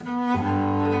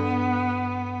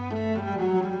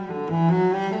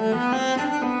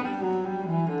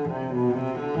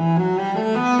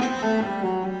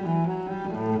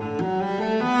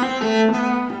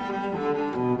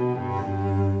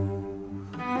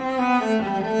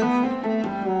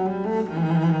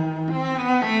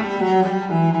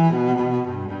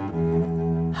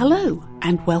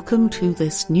and welcome to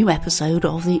this new episode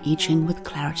of the I Ching with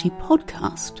Clarity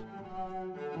podcast.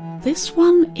 This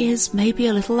one is maybe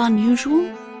a little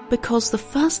unusual because the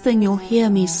first thing you'll hear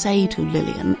me say to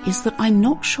Lillian is that I'm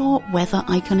not sure whether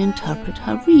I can interpret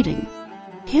her reading.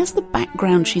 Here's the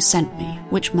background she sent me,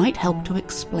 which might help to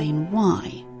explain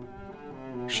why.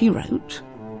 She wrote,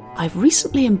 I've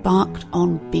recently embarked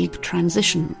on big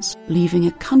transitions, leaving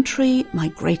a country,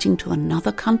 migrating to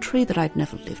another country that I've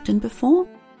never lived in before,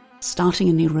 starting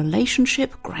a new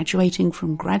relationship, graduating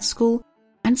from grad school,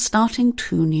 and starting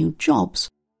 2 new jobs,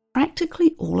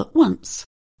 practically all at once.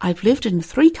 I've lived in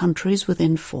 3 countries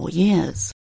within 4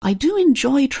 years. I do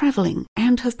enjoy travelling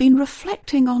and have been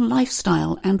reflecting on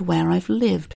lifestyle and where I've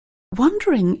lived,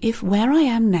 wondering if where I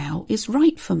am now is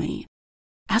right for me,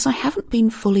 as I haven't been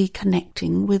fully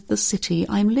connecting with the city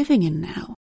I'm living in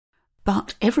now.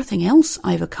 But everything else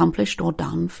I've accomplished or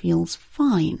done feels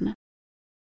fine.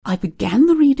 I began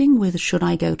the reading with should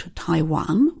I go to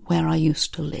Taiwan, where I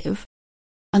used to live,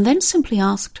 and then simply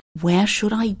asked, where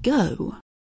should I go?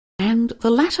 And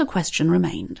the latter question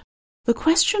remained. The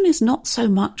question is not so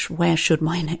much where should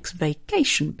my next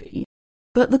vacation be,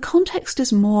 but the context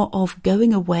is more of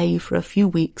going away for a few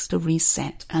weeks to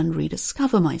reset and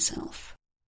rediscover myself.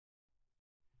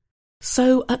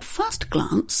 So at first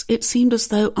glance, it seemed as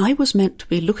though I was meant to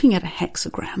be looking at a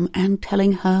hexagram and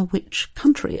telling her which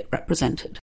country it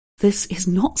represented. This is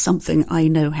not something I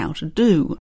know how to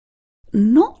do.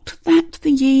 Not that the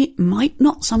Yi might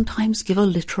not sometimes give a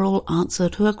literal answer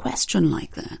to a question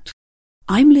like that.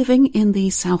 I'm living in the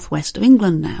southwest of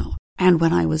England now, and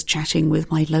when I was chatting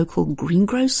with my local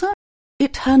greengrocer,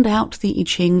 it turned out the I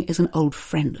Ching is an old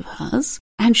friend of hers,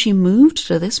 and she moved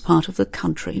to this part of the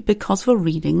country because of a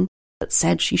reading that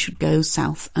said she should go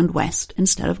south and west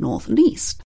instead of north and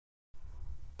east.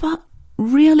 But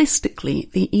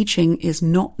realistically, the I Ching is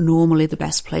not normally the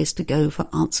best place to go for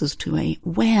answers to a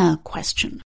where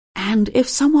question. And if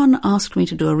someone asked me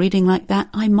to do a reading like that,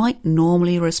 I might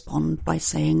normally respond by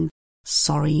saying,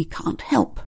 sorry, can't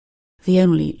help. The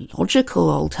only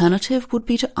logical alternative would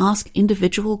be to ask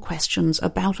individual questions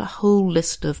about a whole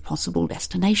list of possible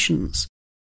destinations.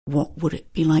 What would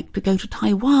it be like to go to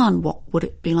Taiwan? What would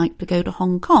it be like to go to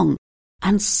Hong Kong?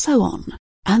 And so on.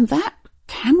 And that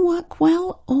can work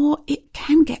well, or it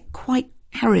can get quite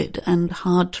arid and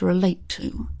hard to relate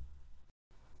to.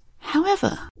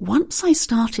 However, once I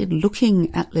started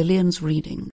looking at Lillian's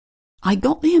reading, I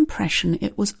got the impression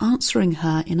it was answering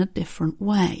her in a different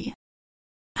way.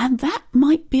 And that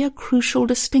might be a crucial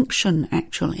distinction,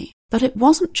 actually, that it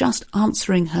wasn't just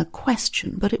answering her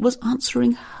question, but it was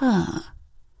answering her.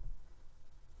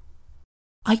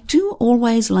 I do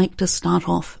always like to start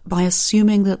off by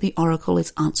assuming that the oracle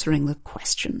is answering the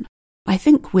question. I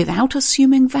think without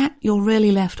assuming that, you're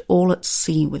really left all at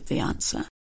sea with the answer.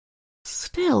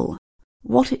 Still,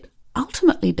 what it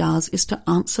ultimately does is to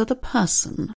answer the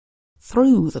person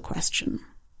through the question.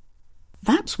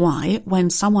 That's why, when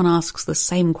someone asks the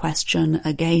same question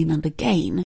again and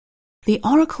again, the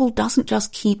oracle doesn't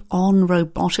just keep on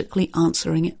robotically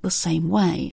answering it the same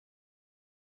way.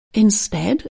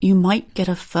 Instead, you might get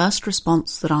a first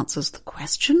response that answers the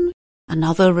question,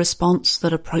 another response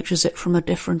that approaches it from a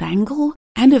different angle,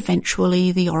 and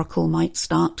eventually the oracle might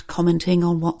start commenting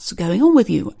on what's going on with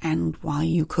you and why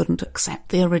you couldn't accept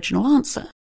the original answer.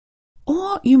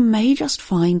 Or you may just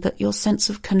find that your sense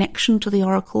of connection to the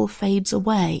oracle fades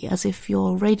away as if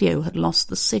your radio had lost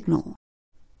the signal.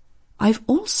 I've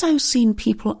also seen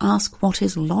people ask what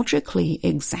is logically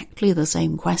exactly the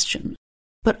same question,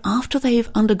 but after they've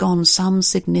undergone some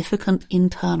significant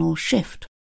internal shift,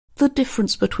 the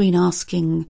difference between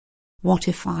asking, what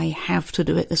if I have to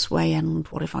do it this way and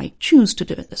what if I choose to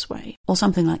do it this way, or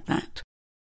something like that.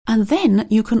 And then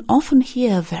you can often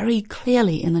hear very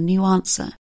clearly in the new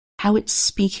answer how it's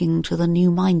speaking to the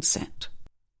new mindset.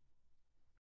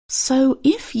 So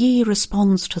if Yi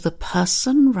responds to the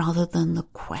person rather than the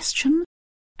question,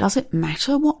 does it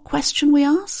matter what question we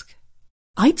ask?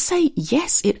 I'd say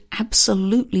yes, it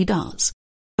absolutely does,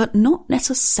 but not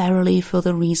necessarily for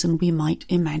the reason we might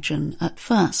imagine at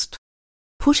first.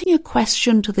 Putting a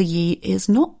question to the Yi is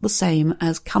not the same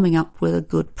as coming up with a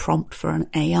good prompt for an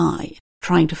AI,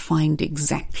 trying to find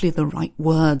exactly the right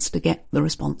words to get the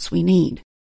response we need.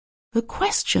 The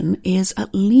question is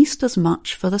at least as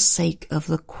much for the sake of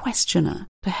the questioner,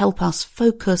 to help us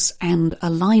focus and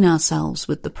align ourselves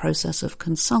with the process of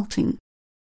consulting.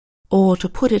 Or to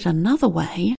put it another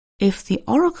way, if the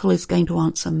oracle is going to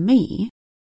answer me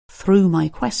through my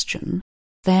question,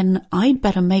 then I'd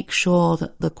better make sure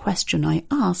that the question I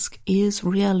ask is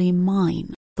really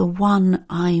mine, the one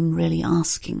I'm really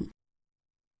asking.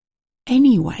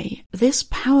 Anyway, this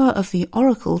power of the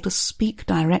oracle to speak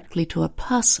directly to a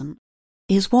person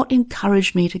is what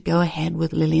encouraged me to go ahead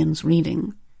with Lillian's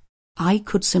reading. I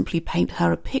could simply paint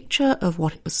her a picture of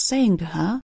what it was saying to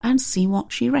her and see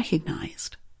what she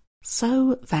recognized.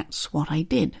 So that's what I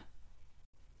did.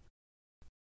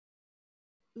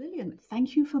 Lillian,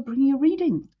 thank you for bringing a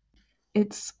reading.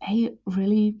 It's a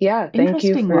really thank you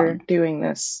interesting for one. doing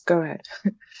this. Go ahead.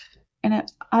 And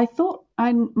I thought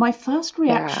my first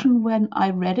reaction when I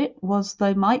read it was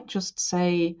they might just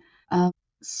say,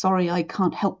 sorry, I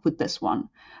can't help with this one.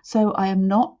 So I am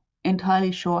not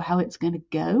entirely sure how it's going to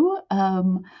go.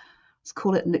 Let's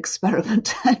call it an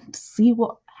experiment and see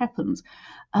what happens.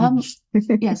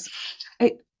 Yes.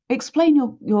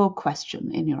 Explain your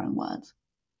question in your own words.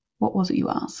 What was it you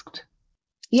asked?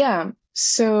 Yeah.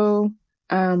 So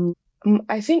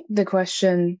I think the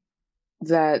question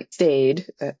that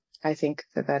I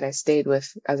stayed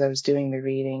with as I was doing the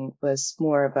reading was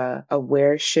more of a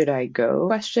where should I go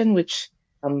question,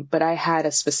 but I had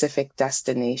a specific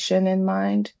destination in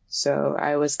mind. So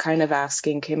I was kind of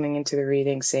coming into the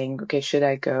reading saying, okay, should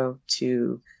I go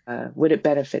to, would it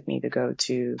benefit me to go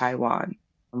to Taiwan?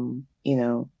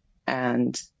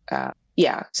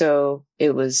 So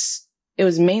it was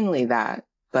mainly that,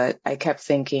 but I kept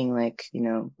thinking like,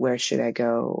 where should I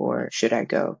go or should I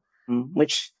go?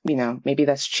 Which, maybe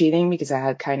that's cheating because I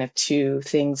had kind of two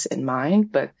things in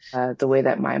mind, but the way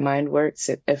that my mind works,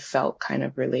 it felt kind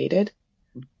of related.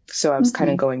 So I was kind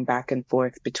of going back and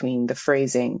forth between the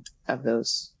phrasing of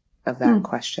that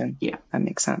question. Yeah. That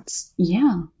makes sense.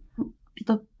 Yeah.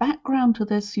 The background to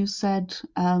this, you said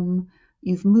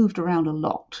you've moved around a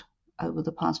lot over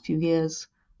the past few years,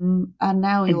 and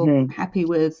now you're happy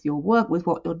with your work, with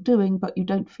what you're doing, but you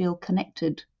don't feel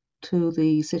connected to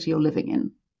the city you're living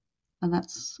in. And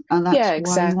that's yeah,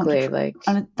 exactly.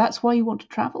 And that's why you want to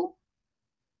travel?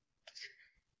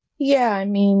 Yeah, I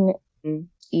mean,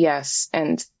 yes.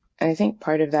 And I think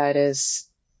part of that is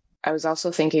I was also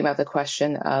thinking about the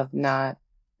question of not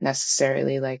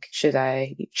necessarily like, should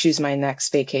I choose my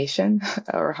next vacation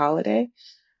or holiday?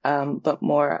 But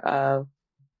more of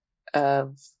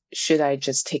should I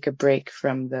just take a break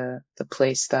from the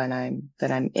place that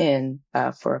I'm in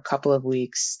for a couple of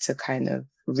weeks to kind of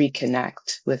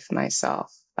reconnect with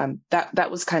myself. That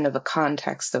was kind of the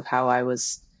context of how I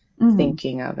was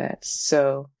thinking of it.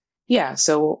 So yeah,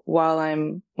 so while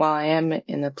I am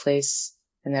in a place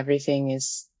and everything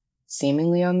is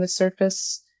seemingly on the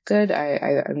surface good,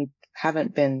 I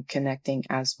haven't been connecting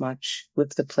as much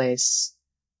with the place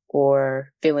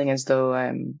or feeling as though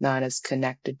I'm not as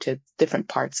connected to different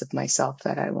parts of myself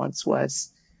that I once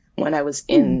was when I was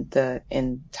in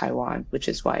Taiwan, which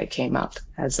is why it came up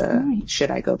as a should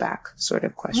I go back sort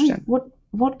of question. Right.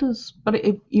 But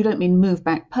you don't mean move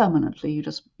back permanently, you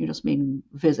just mean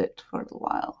visit for a little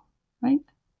while, right?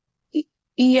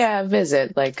 Yeah,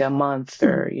 visit like a month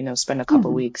or, spend a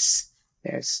couple weeks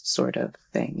there sort of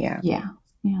thing. Yeah.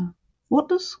 Yeah. What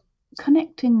does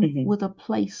connecting with a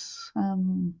place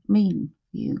mean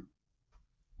for you?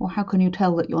 Or how can you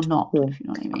tell that you're not, if you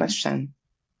know what I mean? Question.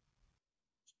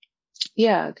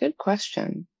 Yeah, good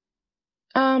question.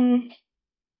 I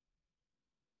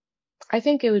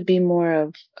think it would be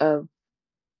more of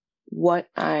what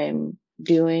I'm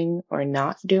doing or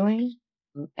not doing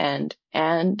and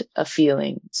a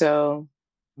feeling. So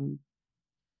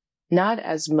not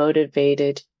as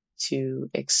motivated to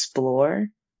explore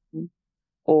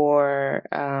or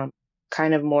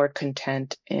kind of more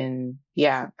content in,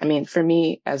 for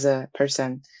me as a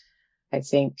person, I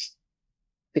think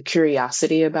the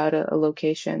curiosity about a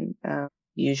location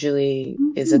usually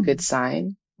is a good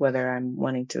sign, whether I'm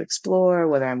wanting to explore,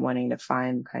 whether I'm wanting to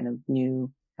find kind of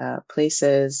new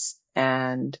places.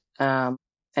 And I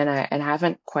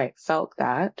haven't quite felt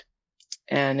that.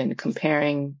 And in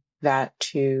comparing that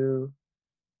to,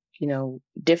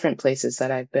 different places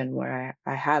that I've been where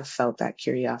I have felt that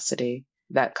curiosity,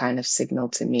 that kind of signal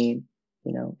to me,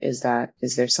 is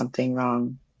there something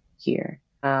wrong here?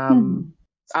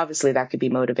 Obviously that could be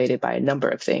motivated by a number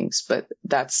of things, but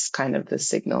that's kind of the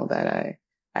signal that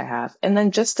I have. And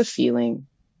then just a feeling,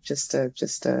 just a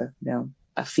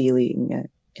feeling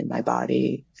in my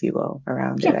body, if you will,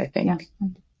 around it, I think.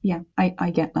 Yeah, I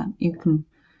get that. You can,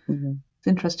 it's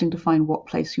interesting to find what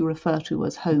place you refer to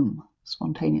as home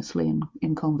spontaneously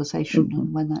in conversation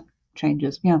and when that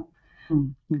changes. Yeah.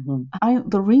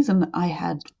 The reason I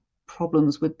had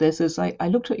problems with this is I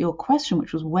looked at your question,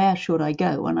 which was where should I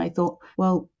go? And I thought,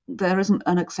 well, there isn't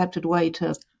an accepted way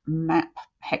to map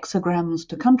hexagrams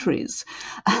to countries.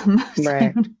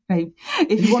 Right. So,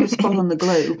 if you want to spot on the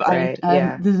globe, right,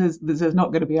 this is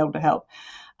not going to be able to help.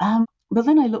 But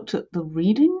then I looked at the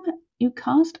reading you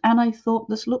cast, and I thought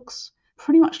this looks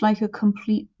pretty much like a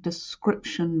complete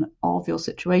description of your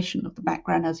situation, of the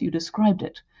background as you described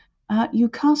it. You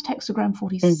cast hexagram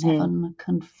 47,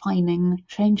 confining,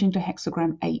 changing to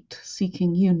hexagram 8,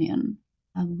 seeking union.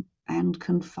 And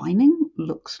confining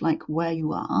looks like where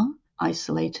you are,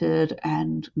 isolated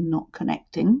and not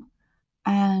connecting.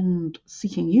 And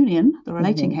seeking union, the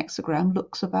relating hexagram,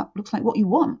 looks like what you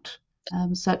want,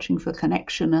 searching for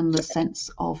connection and the sense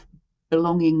of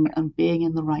belonging and being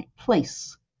in the right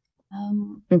place.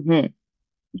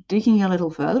 Digging a little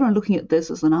further and looking at this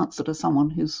as an answer to someone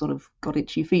who's sort of got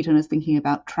itchy feet and is thinking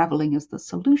about traveling as the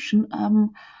solution,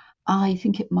 I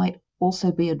think it might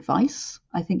also be advice.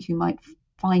 I think you might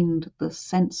find the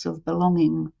sense of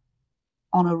belonging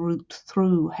on a route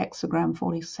through hexagram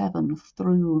 47,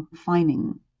 through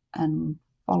finding and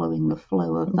following the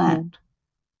flow of that.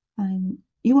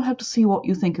 You will have to see what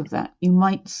you think of that. You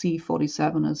might see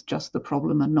 47 as just the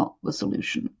problem and not the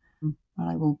solution.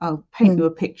 I'll paint you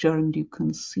a picture and you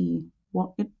can see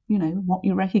what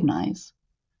you recognize.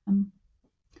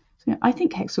 So I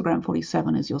think hexagram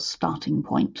 47 is your starting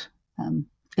point.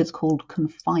 It's called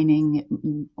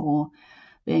confining or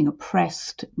being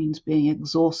oppressed. It means being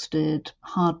exhausted,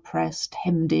 hard pressed,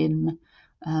 hemmed in,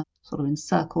 sort of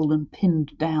encircled and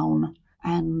pinned down.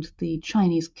 And the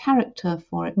Chinese character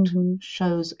for it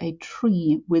shows a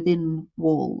tree within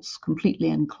walls, completely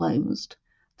enclosed.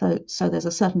 So there's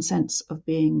a certain sense of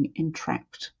being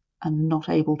entrapped and not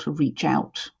able to reach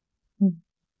out.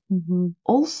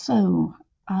 Also,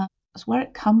 that's where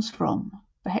it comes from.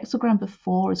 The hexagram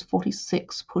before is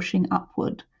 46, pushing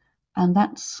upward, and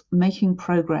that's making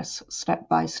progress step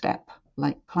by step,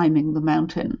 like climbing the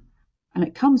mountain. And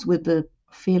it comes with the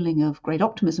feeling of great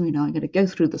optimism. I'm going to go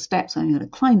through the steps, I'm going to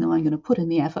climb them, I'm going to put in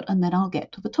the effort, and then I'll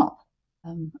get to the top.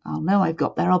 I'll know I've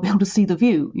got there, I'll be able to see the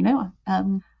view,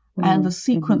 And the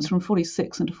sequence from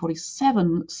 46 into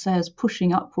 47 says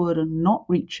pushing upward and not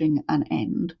reaching an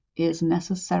end is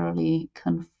necessarily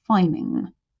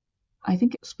confining. I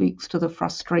think it speaks to the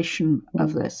frustration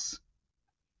of this.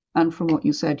 And from what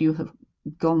you said, you have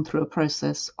gone through a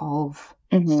process of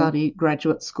study,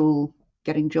 graduate school,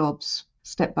 getting jobs,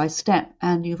 step by step,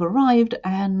 and you've arrived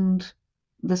and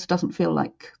this doesn't feel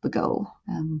like the goal.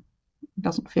 It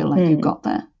doesn't feel like you got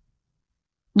there.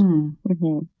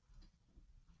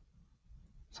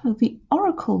 So the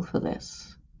oracle for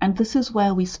this, and this is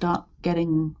where we start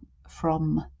getting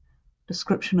from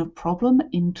description of problem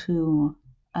into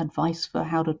advice for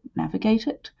how to navigate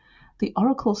it. The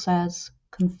oracle says,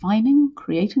 confining,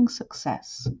 creating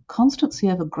success, constancy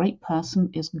of a great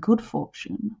person is good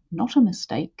fortune, not a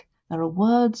mistake. There are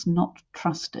words not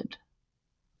trusted.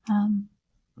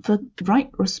 The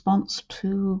right response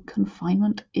to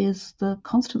confinement is the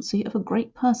constancy of a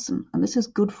great person, and this is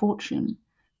good fortune.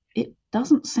 It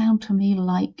doesn't sound to me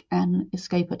like an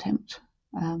escape attempt.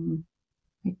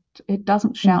 It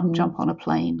doesn't shout, jump on a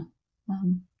plane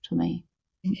to me.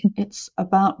 It's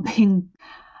about being,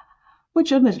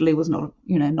 which admittedly was not,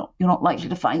 you're not likely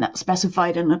to find that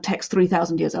specified in a text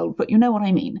 3,000 years old, but you know what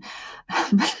I mean.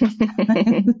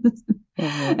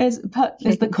 It's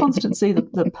the constancy,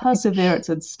 the perseverance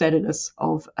and steadiness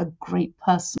of a great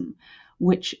person,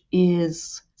 which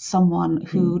is someone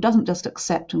who doesn't just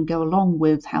accept and go along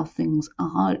with how things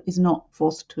are, is not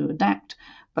forced to adapt,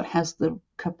 but has the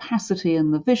capacity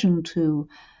and the vision to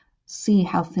see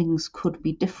how things could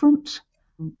be different.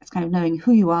 It's kind of knowing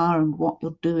who you are and what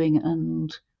you're doing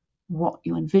and what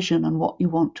you envision and what you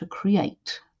want to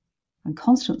create. And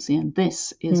constancy in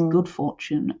this is good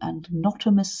fortune and not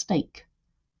a mistake.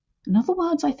 In other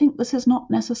words, I think this is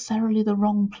not necessarily the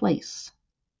wrong place.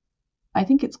 I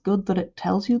think it's good that it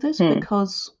tells you this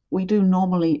because we do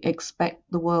normally expect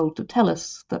the world to tell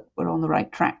us that we're on the right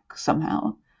track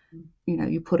somehow.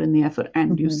 You put in the effort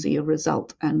and you see a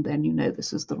result and then you know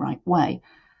this is the right way.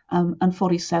 And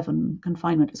 47,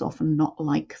 confinement is often not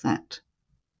like that.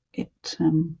 It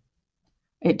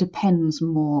depends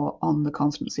more on the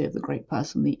constancy of the great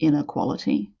person, the inner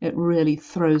quality. It really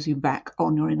throws you back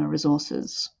on your inner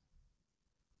resources.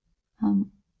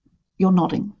 You're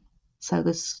nodding. So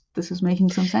this is making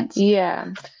some sense?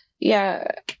 Yeah,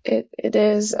 it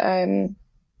is. I'm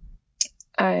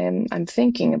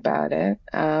thinking about it.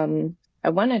 I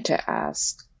wanted to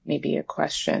ask maybe a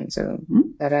question so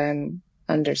that I'm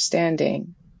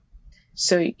understanding.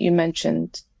 So you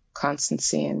mentioned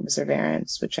constancy and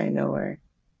perseverance, which I know are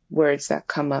words that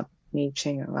come up in I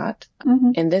Ching a lot.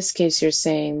 In this case, you're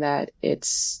saying that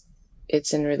it's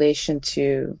in relation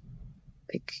to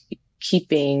like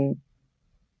keeping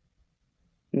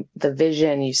the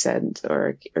vision, you said,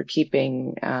 or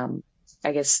keeping,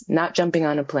 I guess, not jumping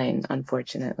on a plane,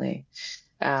 unfortunately.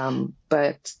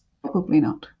 But Probably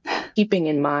not. keeping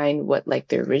in mind what like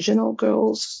the original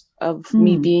goals of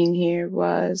me being here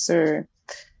was, or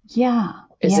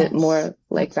is it more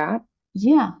like that?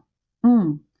 Yeah.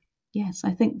 Yes,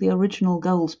 I think the original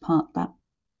goals part, that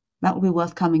will be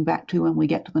worth coming back to when we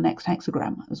get to the next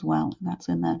hexagram as well. That's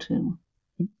in there too.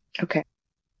 Okay.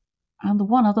 And the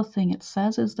one other thing it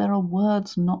says is there are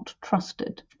words not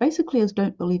trusted. Basically is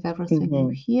don't believe everything you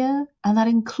hear. And that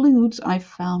includes, I've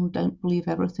found, don't believe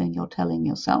everything you're telling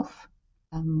yourself.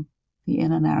 The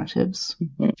inner narratives,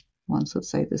 ones that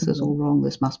say this is all wrong,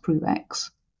 this must prove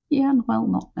X. Yeah, well,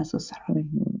 not necessarily.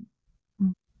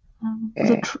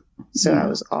 Okay. So I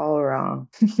was all wrong.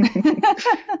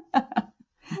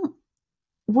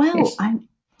 Well,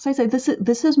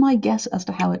 this is my guess as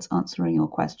to how it's answering your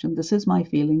question. This is my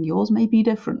feeling. Yours may be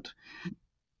different.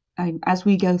 As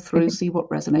we go through, see what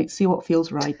resonates, see what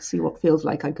feels right, see what feels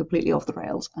like I'm completely off the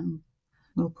rails, and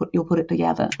you'll put it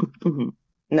together.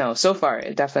 No, so far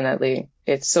it definitely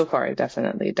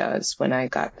does when I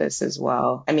got this as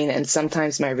well. I mean, and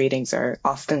sometimes my readings are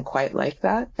often quite like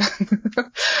that.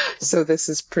 So this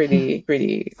is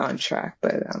pretty on track,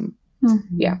 but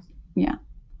yeah.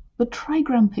 The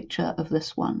trigram picture of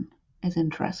this one is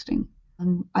interesting.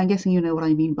 I'm guessing you know what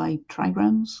I mean by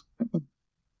trigrams?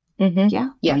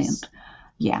 Yeah? Yes. Brilliant.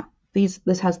 Yeah.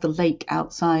 This has the lake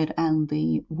outside and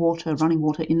the running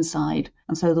water inside.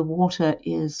 And so the water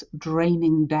is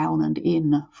draining down and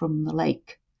in from the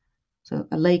lake. So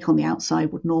a lake on the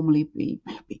outside would normally be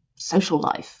social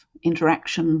life,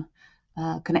 interaction,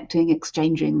 connecting,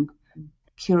 exchanging,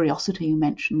 curiosity you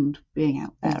mentioned, being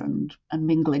out there and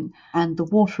mingling. And the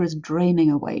water is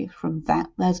draining away from that.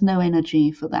 There's no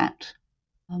energy for that.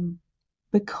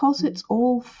 Because it's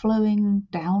all flowing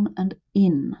down and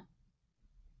in.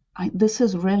 This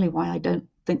is really why I don't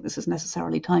think this is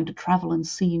necessarily time to travel and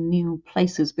see new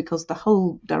places, because the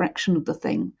whole direction of the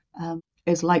thing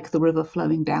is like the river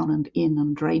flowing down and in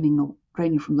and draining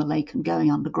from the lake and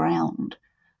going underground.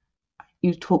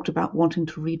 You talked about wanting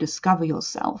to rediscover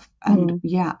yourself, and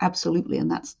yeah, absolutely,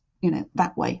 and that's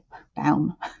that way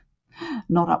down,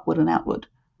 not upward and outward.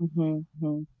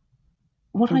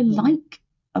 What I like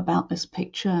about this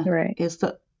picture is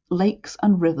that lakes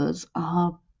and rivers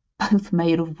are both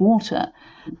made of water.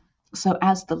 So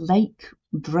as the lake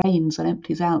drains and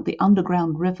empties out, the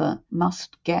underground river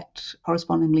must get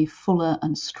correspondingly fuller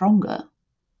and stronger.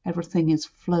 Everything is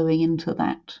flowing into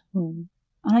that.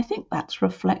 And I think that's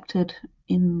reflected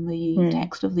in the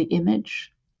text of the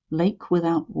image. Lake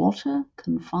without water,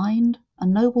 confined, a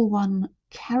noble one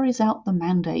carries out the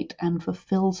mandate and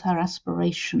fulfills her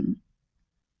aspiration.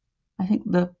 I think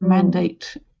the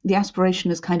mandate, the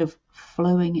aspiration is kind of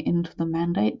flowing into the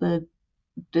mandate. The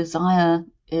desire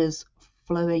is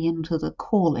flowing into the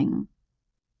calling.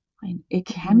 It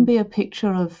can be a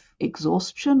picture of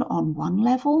exhaustion on one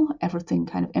level, everything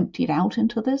kind of emptied out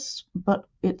into this, but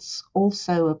it's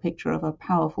also a picture of a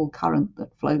powerful current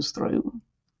that flows through.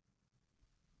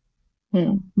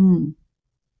 And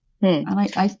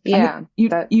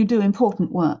you do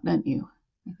important work, don't you?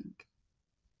 I think.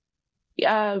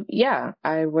 Yeah,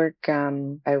 I work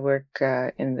in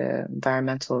the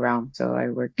environmental realm, so I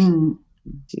work on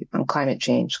climate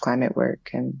change, climate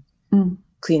work, and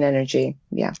clean energy.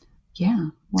 Yeah.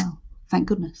 Well, thank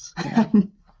goodness. Yeah,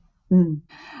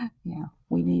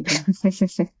 we need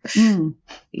it.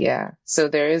 Yeah. So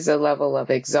there is a level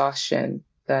of exhaustion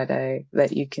that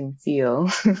you can feel.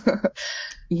 For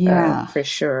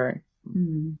sure.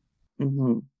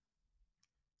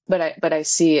 But I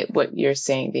see it, what you're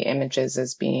saying, the images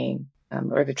as being,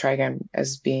 or the trigram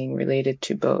as being related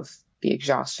to both the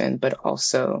exhaustion, but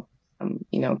also,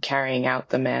 carrying out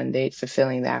the mandate,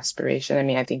 fulfilling the aspiration. I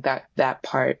mean, I think that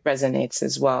part resonates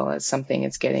as well as something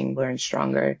it's getting learned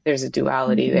stronger. There's a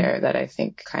duality there that I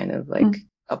think kind of like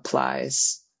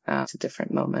applies to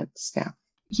different moments. Yeah.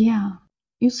 Yeah.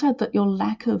 You said that your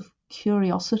lack of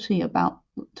curiosity about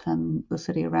the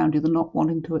city around you, the not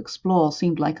wanting to explore,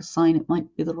 seemed like a sign it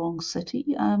might be the wrong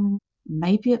city.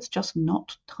 Maybe it's just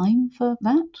not time for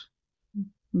that.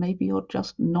 Maybe you're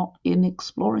just not in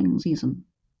exploring season.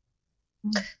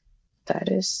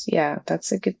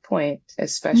 That's a good point.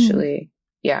 Especially,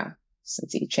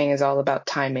 since I Ching is all about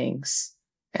timings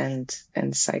and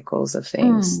cycles of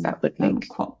things, that would make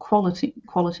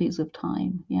qualities of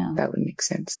time. Yeah, that would make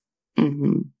sense.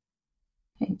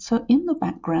 Okay, so in the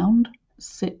background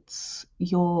sits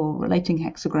your relating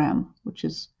hexagram, which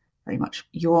is very much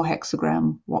your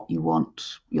hexagram, what you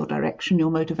want, your direction, your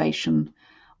motivation,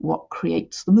 what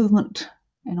creates the movement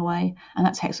in a way. And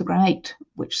that's hexagram 8,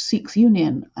 which seeks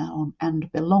union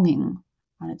and belonging.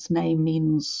 and its name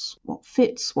means what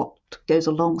fits, what goes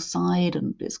alongside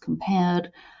and is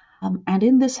compared. And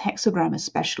in this hexagram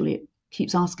especially, it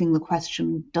keeps asking the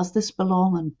question, does this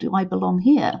belong and do I belong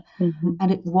here? Mm-hmm.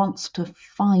 And it wants to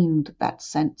find that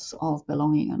sense of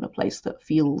belonging and a place that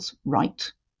feels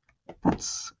right.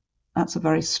 That's a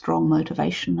very strong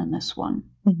motivation in this one.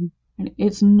 Mm-hmm. And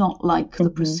it's not like the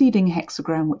Mm-hmm. preceding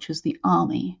hexagram, which is the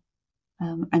army.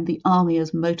 And the army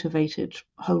is motivated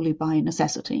wholly by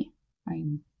necessity.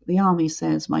 The army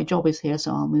says, my job is here,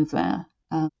 so I'll move there.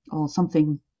 Or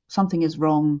something is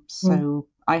wrong, so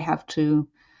I have to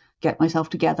get myself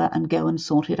together and go and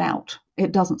sort it out.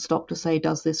 It doesn't stop to say,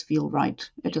 does this feel right?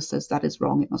 It just says, that is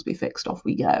wrong, it must be fixed, off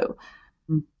we go.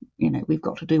 We've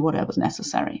got to do whatever's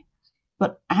necessary.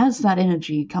 But as that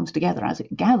energy comes together, as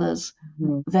it gathers,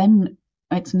 then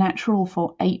it's natural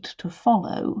for 8 to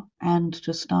follow and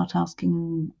to start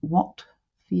asking what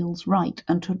feels right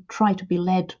and to try to be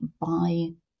led by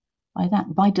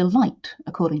that, by delight,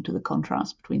 according to the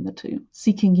contrast between the two.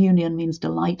 Seeking union means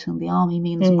delight and the army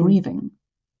means grieving.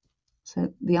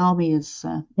 So the army is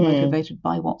motivated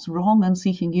by what's wrong and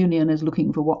seeking union is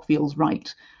looking for what feels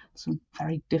right. It's a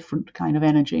very different kind of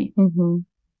energy. Mm-hmm.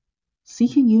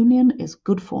 Seeking union is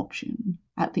good fortune.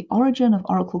 At the origin of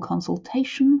oracle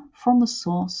consultation, from the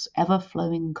source,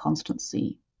 ever-flowing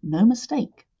constancy. No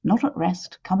mistake, not at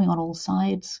rest, coming on all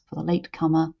sides, for the late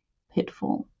comer,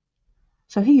 pitfall.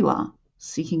 So here you are,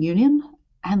 seeking union,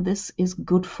 and this is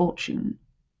good fortune.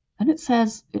 And it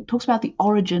talks about the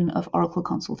origin of oracle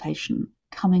consultation,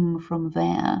 coming from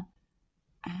there.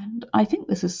 And I think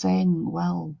this is saying,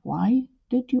 well, why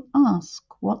did you ask?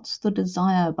 What's the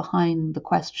desire behind the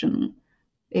question?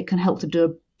 It can help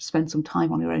to spend some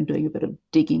time on your own doing a bit of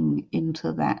digging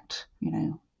into that,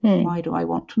 Why do I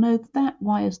want to know that?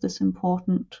 Why is this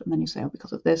important? And then you say, oh,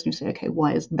 because of this. And you say, okay,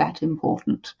 why is that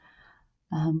important?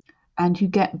 And you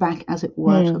get back, as it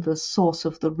were, to the source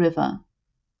of the river.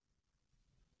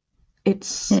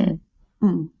 It's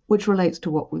which relates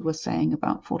to what we were saying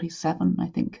about 47, I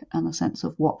think, and the sense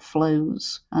of what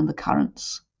flows and the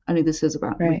currents. Only this is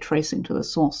about retracing to the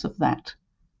source of that.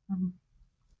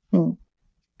 And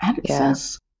it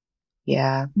says...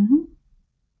 Yeah. Mm-hmm.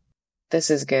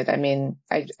 This is good. I mean,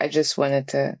 I just wanted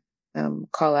to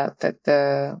call out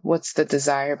that what's the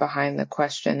desire behind the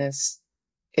question is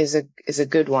a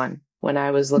good one. When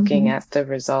I was looking at the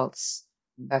results,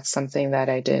 that's something that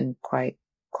I didn't quite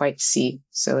see.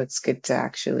 So it's good to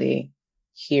actually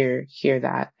hear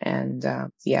that. And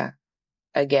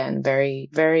again, very,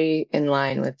 very in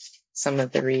line with some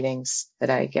of the readings that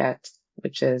I get,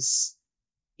 which is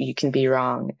you can be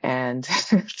wrong and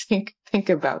think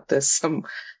about this some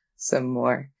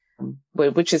more,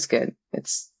 which is good.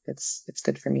 It's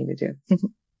good for me to do.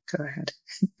 Go ahead.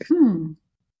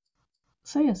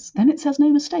 So yes, then it says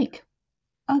no mistake.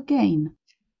 Again,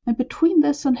 and between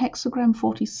this and hexagram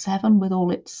 47 with all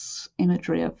its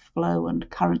imagery of flow and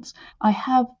currents, I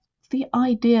have the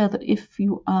idea that if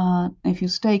you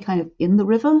stay kind of in the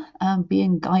river,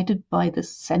 being guided by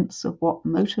this sense of what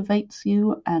motivates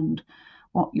you and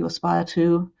what you aspire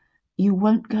to, you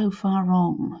won't go far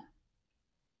wrong.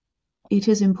 It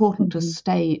is important to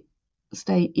stay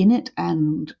in it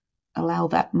and allow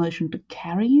that motion to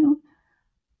carry you.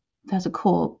 There's a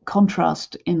core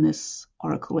contrast in this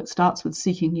oracle. It starts with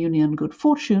seeking union, good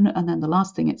fortune, and then the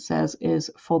last thing it says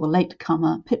is for the late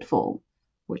comer, pitfall,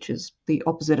 which is the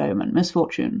opposite omen,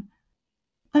 misfortune.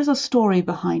 There's a story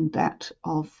behind that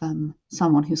of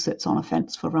someone who sits on a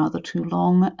fence for rather too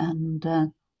long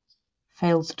and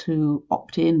fails to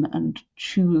opt in and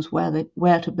choose where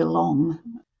to belong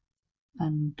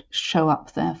and show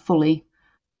up there fully.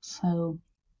 So,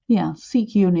 yeah,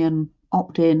 seek union,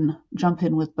 opt in, jump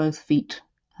in with both feet.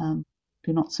 Do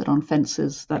not sit on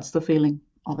fences. That's the feeling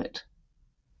of it.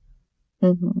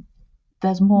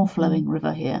 There's more flowing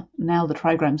river here. Now the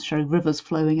trigrams show rivers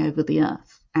flowing over the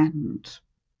earth. And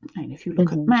if you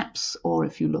look at maps or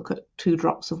if you look at 2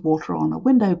 drops of water on a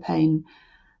window pane,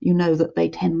 you know that they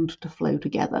tend to flow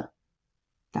together.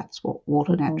 That's what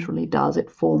water naturally does.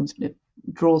 It forms, it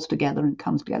draws together and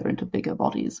comes together into bigger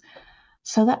bodies.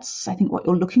 So that's, I think, what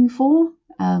you're looking for,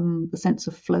 the sense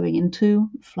of flowing into,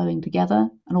 flowing together,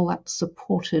 and all that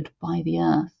supported by the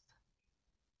earth.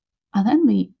 And then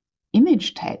the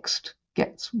image text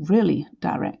gets really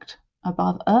direct.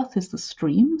 Above earth is the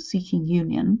stream, seeking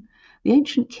union. The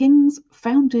ancient kings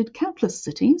founded countless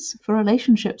cities for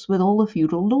relationships with all the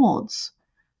feudal lords.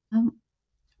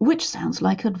 Which sounds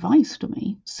like advice to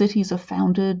me. Cities are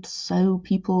founded so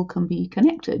people can be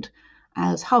connected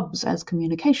as hubs, as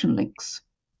communication links.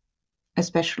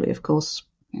 Especially, of course,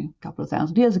 a couple of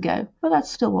thousand years ago, but that's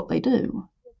still what they do.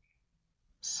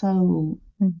 So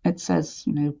It says,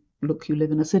 look, you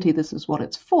live in a city, this is what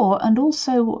it's for. And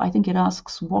also, I think it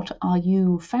asks, what are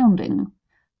you founding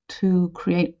to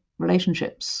create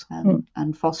relationships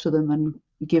and foster them and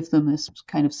give them this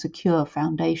kind of secure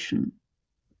foundation?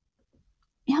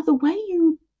 Yeah, the way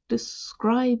you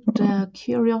described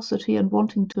curiosity and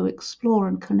wanting to explore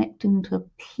and connecting to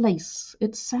place,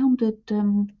 it sounded,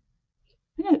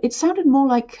 it sounded more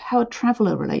like how a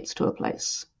traveller relates to a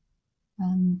place.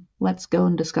 Let's go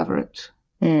and discover it.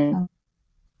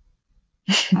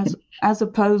 As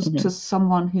opposed to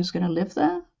someone who's going to live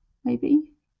there, maybe.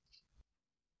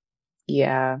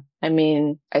 Yeah, I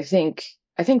mean, I think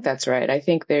that's right. I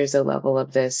think there's a level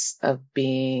of this of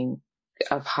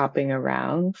hopping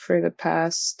around for the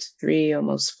past 3,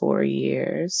 almost 4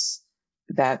 years.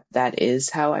 That is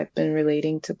how I've been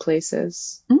relating to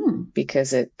places,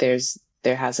 because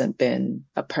there hasn't been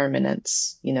a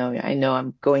permanence. I know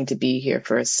I'm going to be here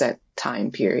for a set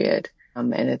time period,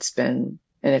 and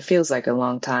it feels like a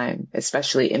long time,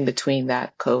 especially in between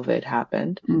that COVID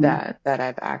happened, that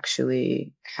I've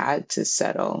actually had to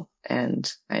settle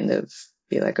and kind of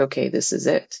be like, okay, this is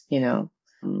it,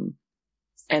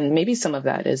 and maybe some of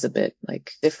that is a bit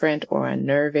like different or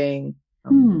unnerving.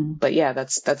 But yeah,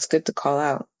 that's good to call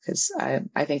out, because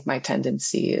I think my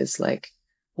tendency is like,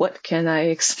 what can I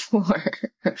explore?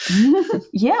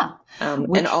 Yeah.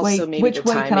 And also maybe which the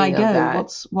way timing can I go? of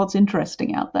that. What's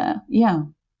interesting out there? Yeah.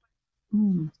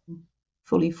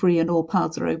 Fully free and all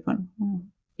paths are open.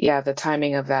 Yeah, the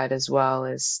timing of that as well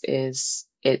is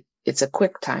it's a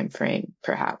quick time frame,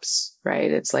 perhaps,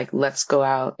 right? It's like, let's go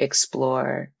out,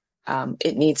 explore.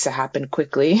 It needs to happen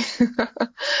quickly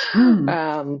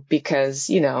because,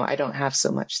 I don't have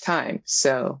so much time.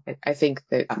 So I think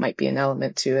that might be an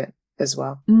element to it as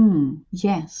well.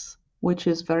 Yes, which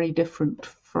is very different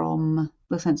from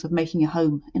the sense of making a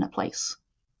home in a place.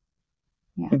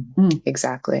 Yeah.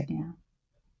 Exactly. Yeah.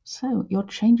 So you're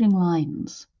changing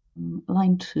lines.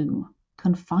 Line 2.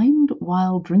 Confined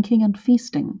while drinking and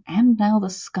feasting, and now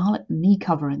the scarlet knee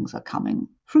coverings are coming.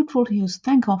 Fruitful to use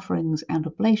thank offerings and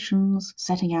oblations,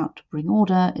 setting out to bring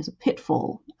order is a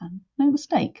pitfall, and no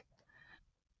mistake.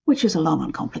 Which is a long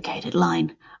and complicated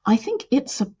line. I think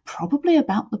it's probably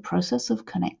about the process of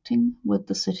connecting with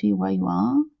the city where you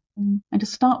are. And to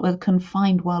start with,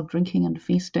 confined while drinking and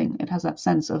feasting, it has that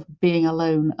sense of being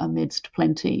alone amidst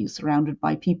plenty, surrounded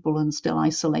by people and still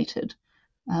isolated.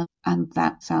 And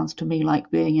that sounds to me like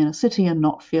being in a city and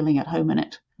not feeling at home in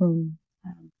it.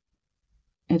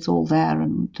 It's all there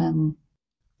and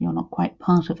you're not quite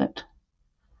part of it.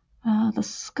 The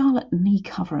scarlet knee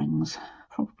coverings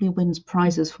probably wins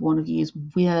prizes for one of Yi's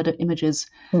weirder images.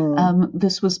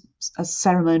 This was a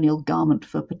ceremonial garment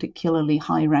for particularly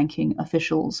high-ranking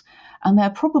officials, and they're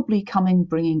probably coming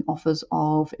bringing offers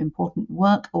of important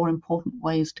work or important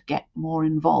ways to get more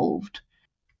involved.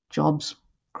 Jobs,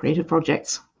 creative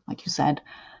projects, like you said.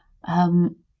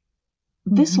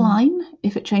 This line,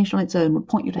 if it changed on its own, would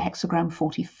point you to hexagram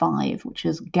 45, which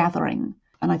is gathering.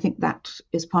 And I think that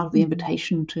is part of the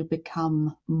invitation to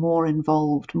become more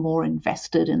involved, more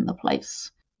invested in the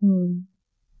place.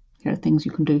 There are things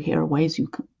you can do here, ways you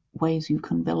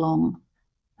can belong.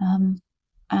 And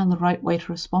the right way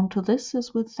to respond to this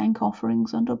is with thank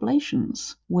offerings and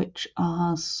oblations, which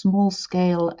are small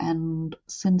scale and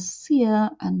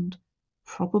sincere and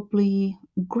probably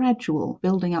gradual,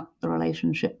 building up the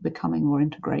relationship, becoming more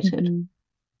integrated.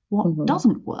 What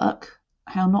doesn't work,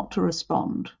 how not to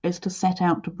respond, is to set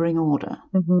out to bring order.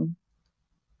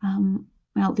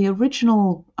 Now, the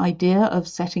original idea of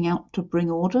setting out to bring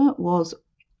order was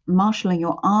marshalling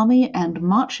your army and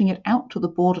marching it out to the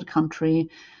border country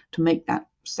to make that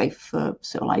safe for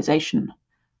civilization.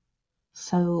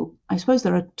 So I suppose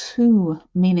there are two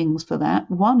meanings for that.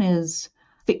 One is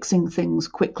fixing things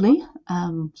quickly,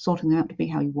 sorting them out to be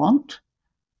how you want.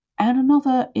 And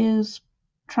another is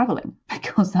traveling,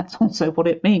 because that's also what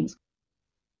it means.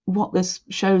 What this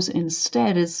shows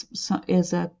instead is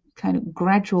a kind of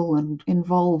gradual and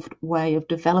involved way of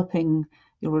developing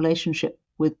your relationship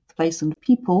with place and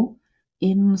people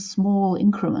in small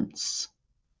increments.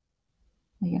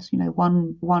 I guess,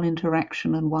 one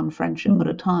interaction and one friendship at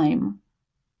a time.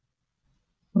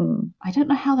 I don't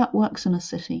know how that works in a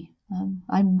city.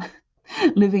 I'm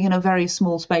living in a very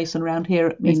small space, and around here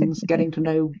it means getting to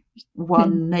know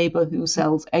one neighbour who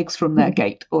sells eggs from their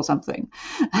gate or something,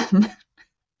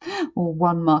 or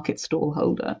one market stall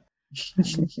holder.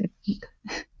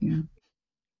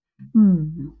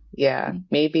 Yeah,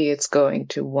 maybe it's going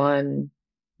to one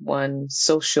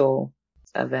social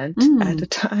event at a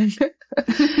time,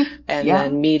 and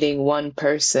then meeting one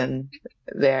person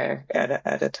there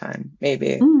at a time.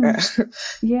 Maybe.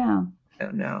 Yeah. I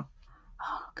don't know.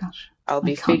 Oh, gosh. I'll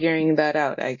be figuring that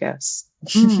out, I guess.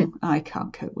 I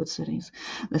can't cope with cities.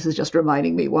 This is just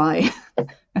reminding me why. Yeah.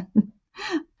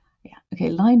 Okay,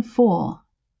 line 4.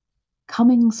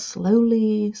 Coming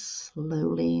slowly,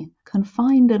 slowly,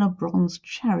 confined in a bronze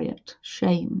chariot,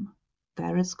 shame.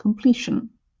 There is completion.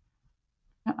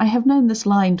 I have known this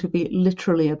line to be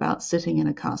literally about sitting in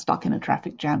a car stuck in a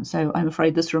traffic jam, so I'm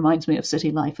afraid this reminds me of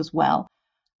city life as well.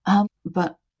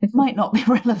 But might not be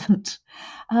relevant.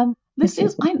 This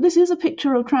is a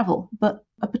picture of travel, but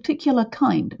a particular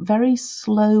kind, very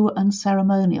slow and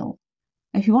ceremonial.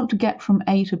 If you want to get from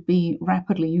A to B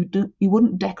rapidly, you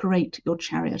wouldn't decorate your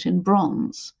chariot in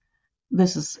bronze.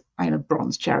 This is a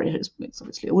bronze chariot. It's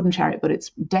obviously a wooden chariot, but it's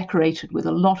decorated with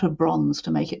a lot of bronze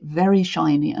to make it very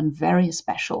shiny and very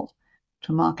special,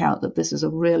 to mark out that this is a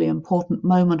really important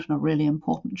moment and a really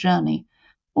important journey.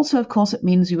 Also, of course, it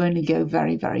means you only go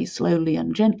very, very slowly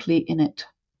and gently in it,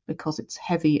 because it's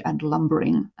heavy and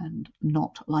lumbering and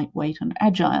not lightweight and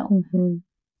agile.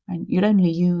 And you'd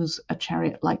only use a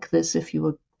chariot like this if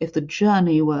the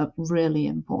journey were really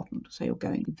important. So you're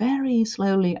going very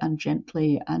slowly and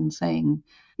gently and saying,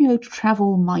 to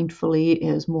travel mindfully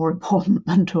is more important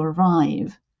than to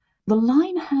arrive. The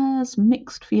line has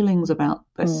mixed feelings about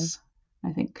this.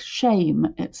 I think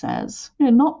shame, it says.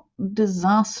 Not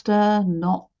disaster,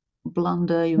 not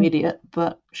blunder, you idiot,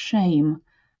 but shame.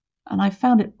 And I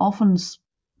found it often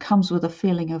comes with a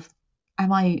feeling of,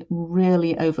 am I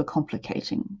really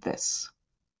overcomplicating this?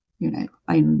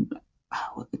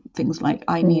 Things like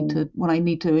when I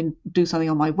need to do something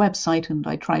on my website and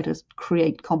I try to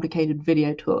create complicated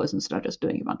video tours instead of just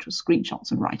doing a bunch of screenshots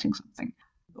and writing something.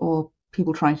 Or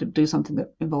people trying to do something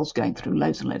that involves going through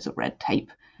loads and loads of red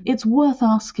tape. It's worth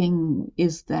asking,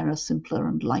 is there a simpler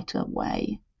and lighter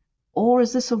way? Or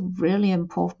is this a really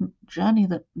important journey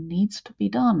that needs to be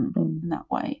done in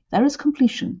that way? There is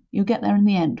completion. You get there in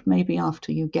the end, maybe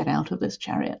after you get out of this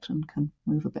chariot and can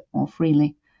move a bit more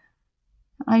freely.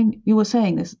 You were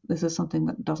saying this is something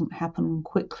that doesn't happen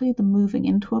quickly, the moving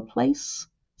into a place.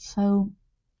 So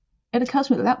it occurs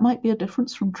to me that might be a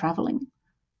difference from traveling.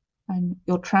 And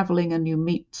you're traveling and you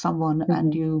meet someone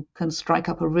and you can strike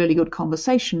up a really good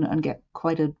conversation and get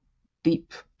quite a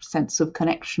deep sense of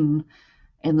connection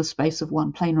in the space of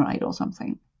one plane ride or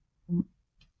something.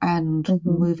 And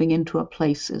moving into a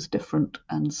place is different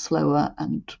and slower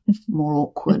and more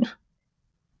awkward.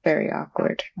 Very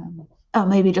awkward.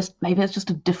 Maybe it's just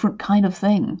a different kind of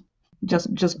thing.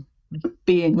 Just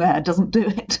being there doesn't do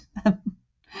it.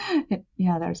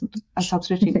 There isn't a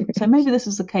substitute. So maybe this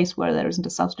is the case where there isn't a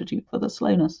substitute for the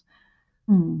slowness.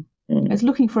 It's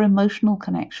looking for emotional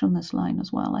connection, this line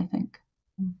as well, I think,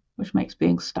 which makes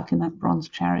being stuck in that bronze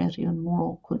chariot even more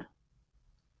awkward.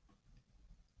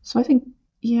 So I think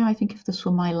if this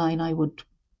were my line, I would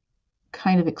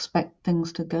kind of expect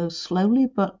things to go slowly,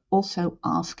 but also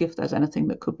ask if there's anything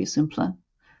that could be simpler,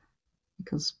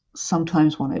 because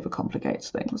sometimes one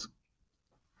overcomplicates things.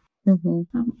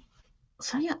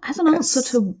 As an answer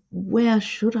to where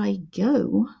should I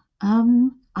go,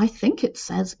 I think it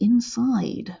says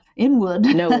inside, inward.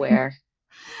 Nowhere.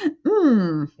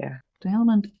 Yeah. Down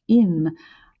and in.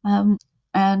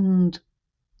 And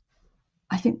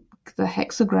I think the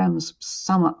hexagrams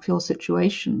sum up your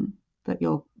situation, that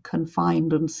you're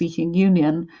confined and seeking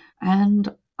union,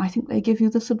 and I think they give you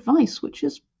this advice, which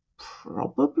is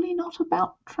probably not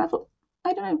about travel.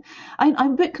 I don't know.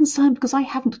 I'm a bit concerned because I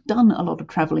haven't done a lot of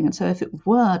travelling, and so if it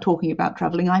were talking about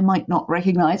travelling, I might not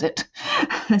recognise it.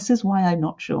 This is why I'm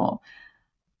not sure.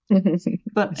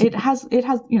 But it has,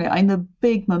 and the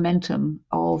big momentum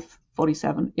of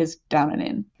 47 is down and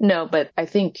in. No, but I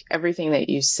think everything that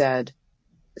you said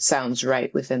sounds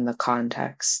right within the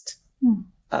context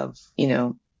of,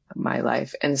 my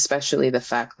life, and especially the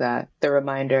fact that the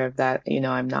reminder of that,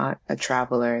 I'm not a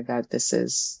traveler, that this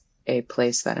is a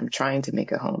place that I'm trying to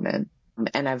make a home in.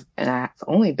 And I've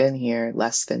only been here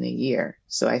less than a year.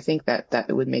 So I think that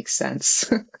it would make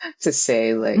sense to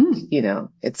say,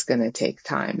 it's going to take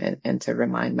time and to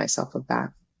remind myself of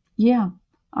that. Yeah,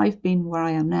 I've been where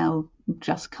I am now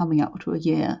just coming up to a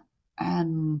year,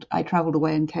 and I traveled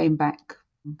away and came back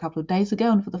a couple of days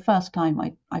ago, and for the first time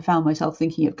I found myself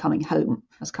thinking of coming home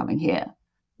as coming here.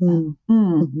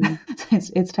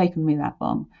 It's taken me that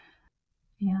long.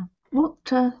 Yeah.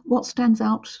 What stands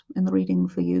out in the reading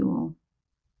for you, or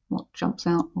what jumps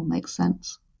out or makes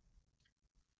sense?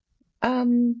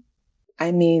 Everything,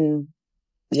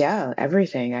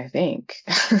 I think.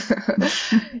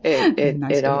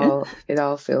 It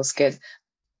all feels good.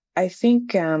 I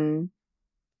think the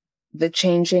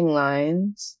changing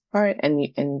lines part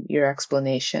and your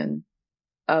explanation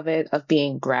of it, of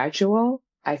being gradual,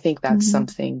 I think that's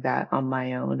something that on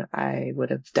my own I would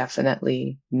have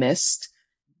definitely missed,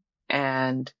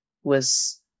 and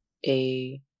was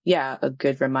a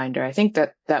good reminder. I think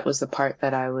that was the part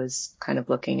that I was kind of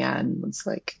looking at and was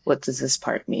like, what does this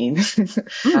part mean?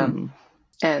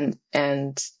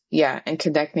 And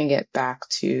connecting it back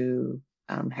to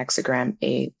hexagram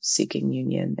 8, seeking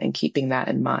union, and keeping that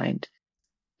in mind,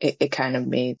 it kind of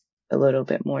made a little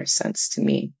bit more sense to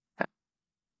me.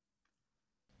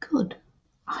 Good.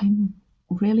 I'm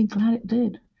really glad it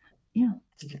did. Yeah.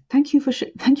 Thank you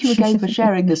again for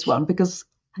sharing this one, because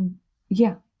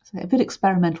it's a bit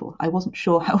experimental. I wasn't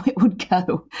sure how it would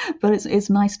go, but it's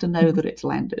nice to know that it's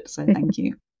landed. So thank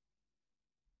you.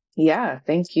 Yeah,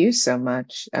 thank you so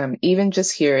much. Even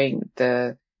just hearing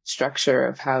the structure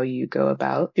of how you go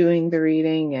about doing the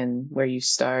reading and where you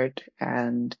start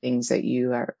and things that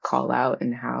you call out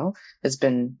and how has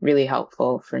been really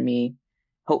helpful for me.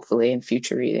 Hopefully in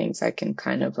future readings, I can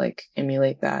kind of like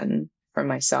emulate that for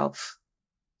myself.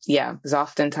 Yeah, because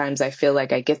oftentimes I feel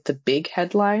like I get the big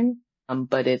headline,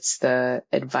 but it's the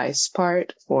advice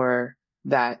part or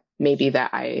that maybe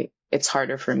it's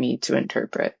harder for me to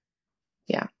interpret.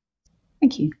 Yeah.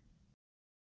 Thank you.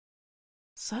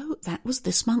 So that was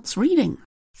this month's reading.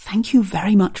 Thank you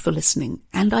very much for listening,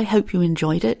 and I hope you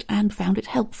enjoyed it and found it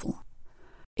helpful.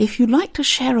 If you'd like to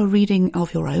share a reading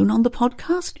of your own on the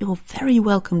podcast, you're very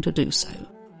welcome to do so.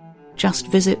 Just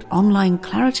visit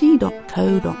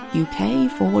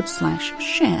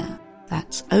onlineclarity.co.uk/share.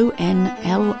 That's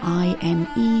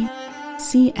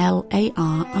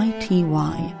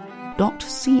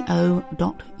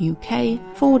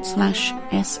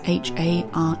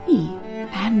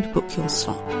and book your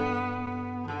slot.